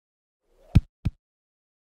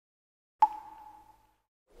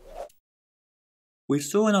We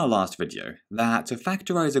saw in our last video that to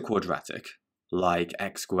factorize a quadratic, like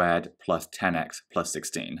x squared plus 10x plus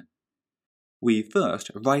 16, we first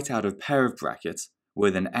write out a pair of brackets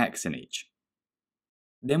with an x in each.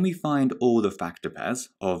 Then we find all the factor pairs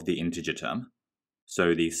of the integer term,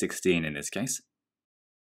 so the 16 in this case,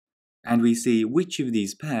 and we see which of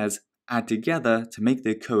these pairs add together to make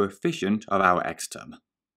the coefficient of our x term,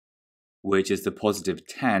 which is the positive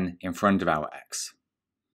 10 in front of our x.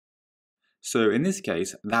 So in this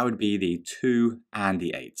case, that would be the 2 and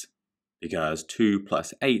the 8, because 2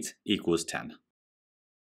 plus 8 equals 10.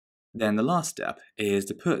 Then the last step is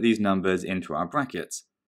to put these numbers into our brackets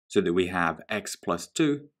so that we have x plus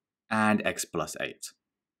 2 and x plus 8.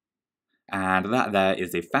 And that there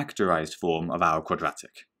is a factorized form of our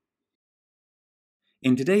quadratic.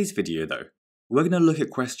 In today's video though, we're going to look at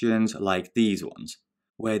questions like these ones,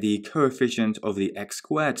 where the coefficient of the x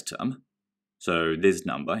squared term, so this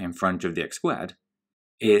number in front of the x squared,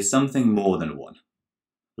 is something more than 1,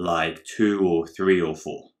 like 2 or 3 or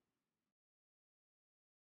 4.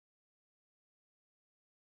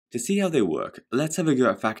 To see how they work, let's have a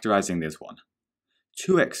go at factorizing this one.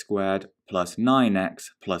 2x squared plus 9x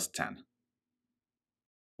plus 10.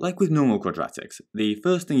 Like with normal quadratics, the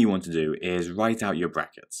first thing you want to do is write out your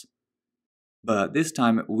brackets. But this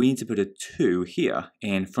time we need to put a 2 here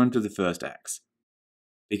in front of the first x,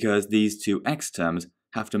 because these two x terms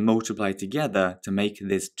have to multiply together to make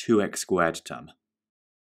this 2x squared term.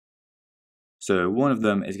 So one of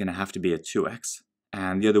them is going to have to be a 2x,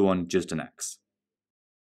 and the other one just an x.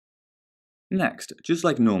 Next, just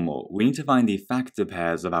like normal, we need to find the factor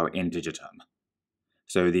pairs of our integer term.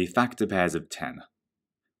 So the factor pairs of 10,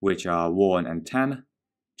 which are 1 and 10,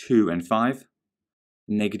 2 and 5,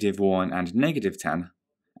 negative 1 and negative 10,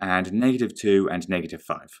 and negative 2 and negative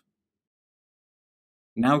 5.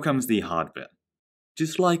 Now comes the hard bit.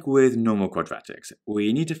 Just like with normal quadratics,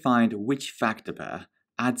 we need to find which factor pair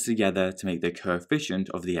adds together to make the coefficient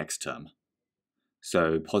of the x term.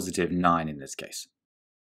 So positive 9 in this case.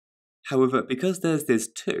 However, because there's this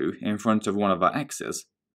 2 in front of one of our x's,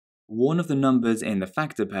 one of the numbers in the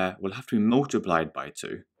factor pair will have to be multiplied by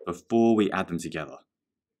 2 before we add them together.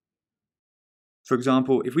 For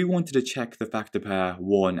example, if we wanted to check the factor pair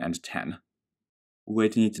 1 and 10,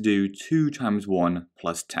 we'd need to do 2 times 1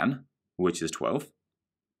 plus 10, which is 12,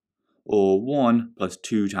 or 1 plus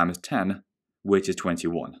 2 times 10, which is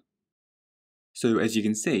 21. So as you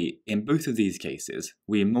can see, in both of these cases,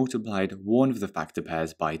 we multiplied one of the factor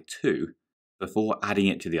pairs by 2 before adding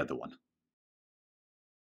it to the other one.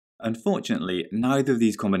 Unfortunately, neither of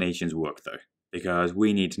these combinations work though, because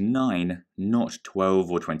we need 9, not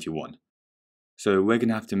 12 or 21. So we're going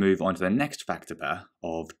to have to move on to the next factor pair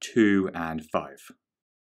of 2 and 5.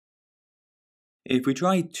 If we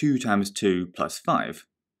try 2 times 2 plus 5,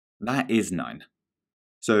 that is 9.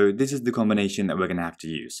 So this is the combination that we're going to have to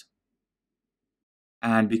use.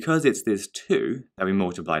 And because it's this 2 that we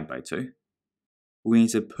multiplied by 2, we need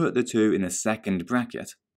to put the 2 in the second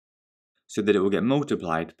bracket so that it will get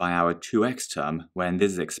multiplied by our 2x term when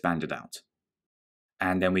this is expanded out.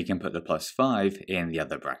 And then we can put the plus 5 in the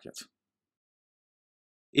other bracket.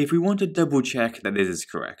 If we want to double check that this is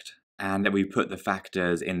correct, and that we put the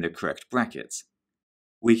factors in the correct brackets,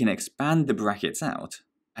 we can expand the brackets out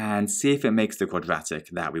and see if it makes the quadratic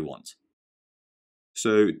that we want.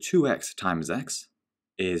 So 2x times x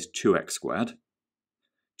is 2x squared,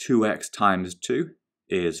 2x times 2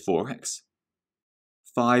 is 4x,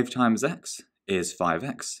 5 times x is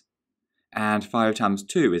 5x, and 5 times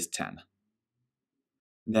 2 is 10.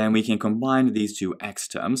 Then we can combine these two x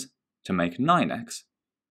terms to make 9x,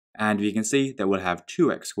 and we can see that we'll have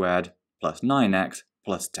 2x squared plus 9x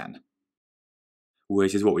plus 10,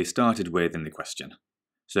 which is what we started with in the question,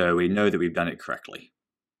 so we know that we've done it correctly.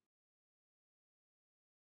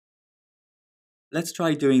 Let's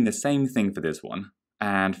try doing the same thing for this one,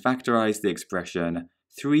 and factorize the expression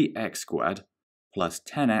 3x squared plus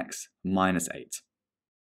 10x minus 8.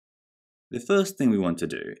 The first thing we want to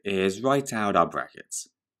do is write out our brackets.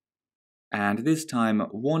 And this time,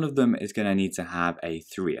 one of them is going to need to have a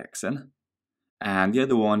 3x in, and the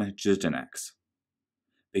other one just an x.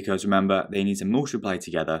 Because remember, they need to multiply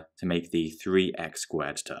together to make the 3x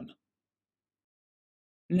squared term.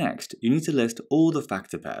 Next, you need to list all the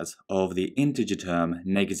factor pairs of the integer term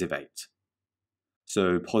negative 8.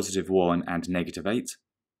 So positive 1 and negative 8,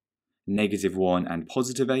 negative 1 and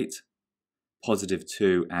positive 8, positive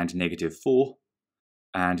 2 and negative 4,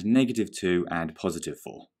 and negative 2 and positive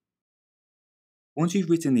 4. Once you've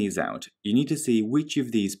written these out, you need to see which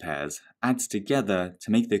of these pairs adds together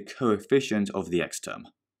to make the coefficient of the x term,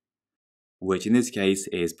 which in this case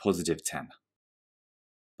is positive 10.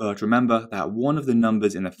 But remember that one of the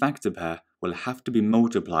numbers in the factor pair will have to be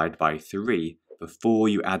multiplied by 3 before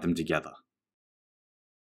you add them together.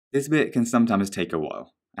 This bit can sometimes take a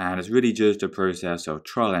while, and it's really just a process of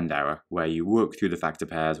trial and error where you work through the factor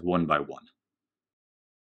pairs one by one.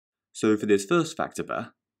 So for this first factor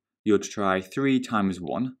pair, you'll try 3 times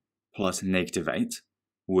 1 plus -8,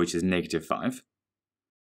 which is -5,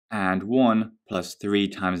 and 1 plus 3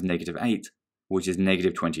 times -8, which is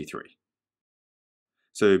 -23.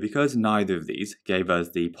 So because neither of these gave us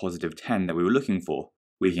the positive 10 that we were looking for,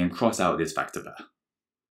 we can cross out this factor pair.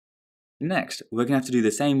 Next, we're going to have to do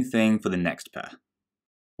the same thing for the next pair,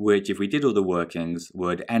 which if we did all the workings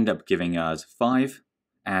would end up giving us 5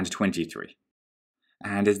 and 23.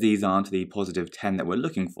 And as these aren't the positive 10 that we're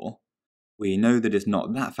looking for, we know that it's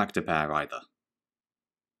not that factor pair either.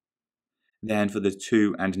 Then for the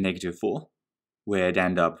 2 and -4, we'd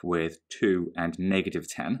end up with 2 and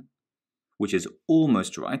 -10, which is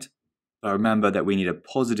almost right, but remember that we need a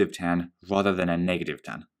positive 10 rather than a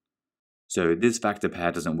 -10. So this factor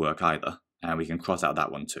pair doesn't work either, and we can cross out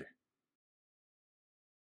that one too.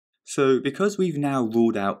 So because we've now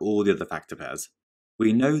ruled out all the other factor pairs,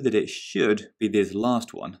 we know that it should be this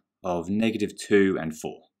last one of -2 and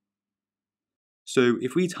 4. So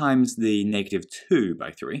if we times the -2 by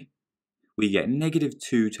 3, we get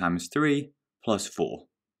 -2 times 3 plus 4,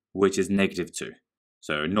 which is -2,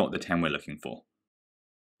 so not the 10 we're looking for.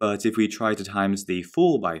 But if we try to times the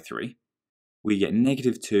 4 by 3, we get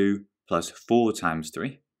 -2 plus 4 times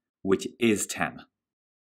 3, which is 10.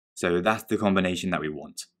 So that's the combination that we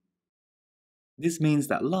want. This means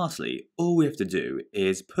that lastly, all we have to do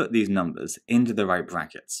is put these numbers into the right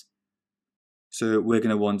brackets. So we're going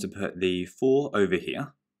to want to put the 4 over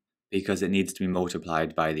here, because it needs to be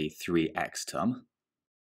multiplied by the 3x term.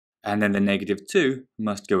 And then the -2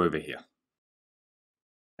 must go over here.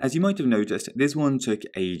 As you might have noticed, this one took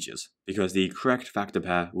ages, because the correct factor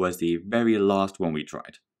pair was the very last one we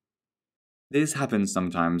tried. This happens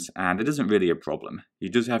sometimes, and it isn't really a problem. You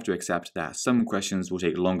just have to accept that some questions will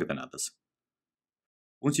take longer than others.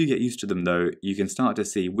 Once you get used to them though, you can start to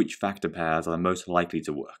see which factor pairs are the most likely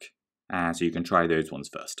to work, and so you can try those ones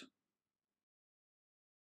first.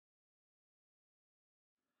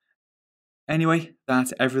 Anyway,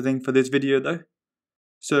 that's everything for this video though.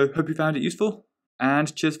 So hope you found it useful,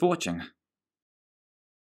 and cheers for watching.